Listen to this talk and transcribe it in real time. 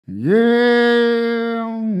Yeah,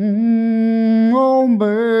 oh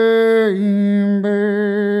baby,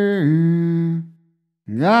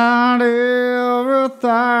 got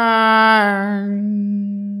everything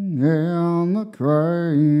in the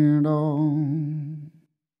cradle.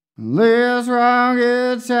 Let's rock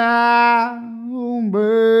it out, oh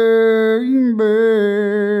baby.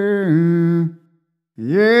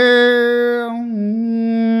 Yeah,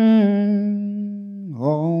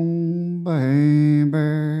 oh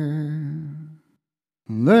baby.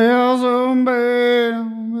 There's a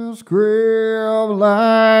baby's crib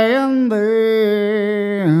lying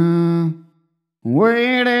there,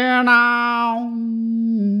 waiting on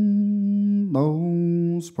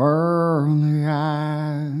those pearly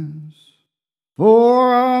eyes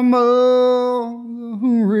for a mother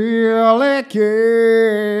who really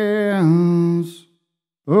cares.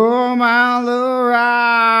 Oh, my little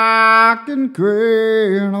rock and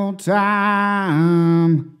cradle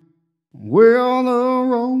time. Will the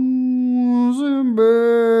rosy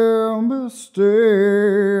baby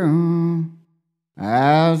stay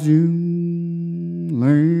as you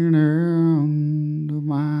lean into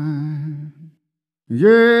mine?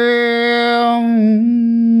 Yeah,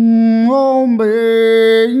 oh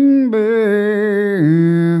baby,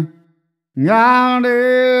 got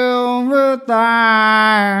everything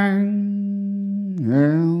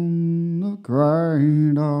in the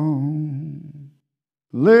cradle.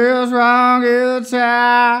 Let's rock it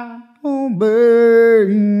out, oh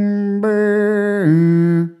baby,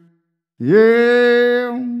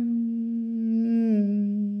 yeah,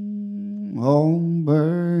 oh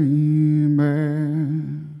baby,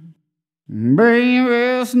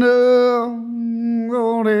 baby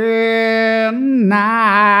snuggled in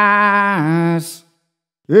nice,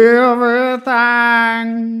 everything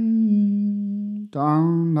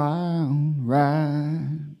turned out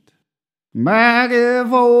right. Maggie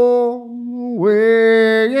for the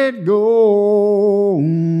way it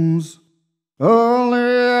goes, a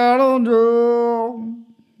little drop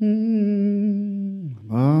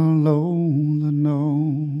below the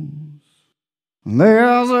nose.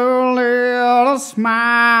 There's a little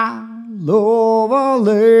smile over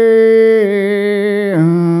there.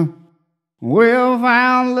 We'll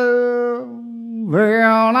find love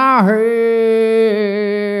in our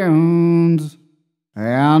hands,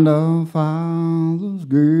 and a father's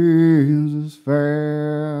gaze is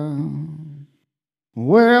fair.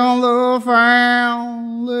 Well, the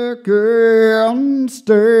family can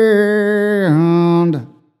stand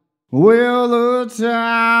with the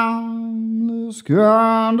timeless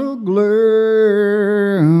kind of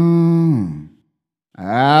glare,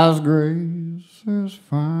 as grace has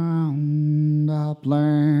found our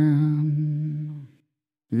plan.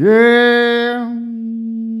 Yeah,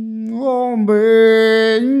 oh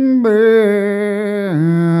baby,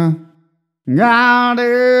 got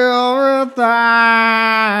everything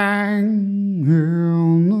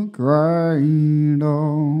in the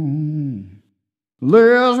cradle.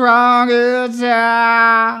 Let's rock it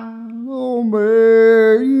out, oh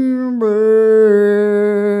baby,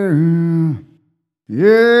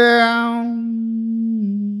 yeah,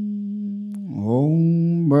 oh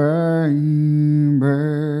baby.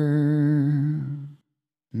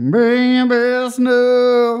 Baby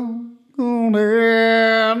snuggled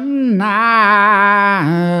in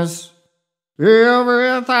nice,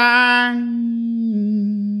 everything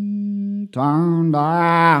turned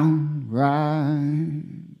out right.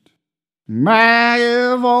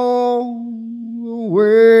 Maggie for the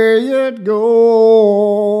way it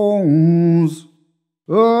goes,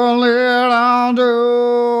 a little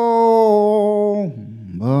drop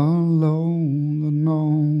below the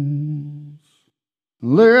nose.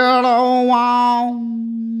 Little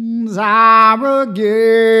ones are a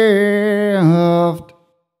gift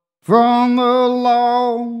from the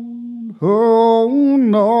Lord who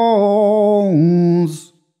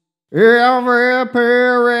knows every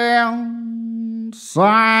parent's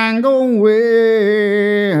single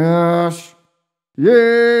wish.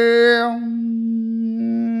 Yeah,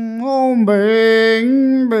 oh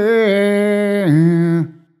baby,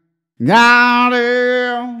 got everything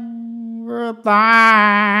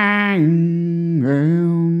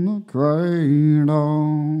in the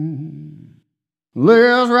cradle.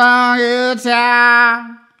 Let's rock it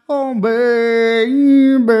out, oh baby,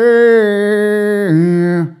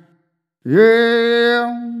 yeah.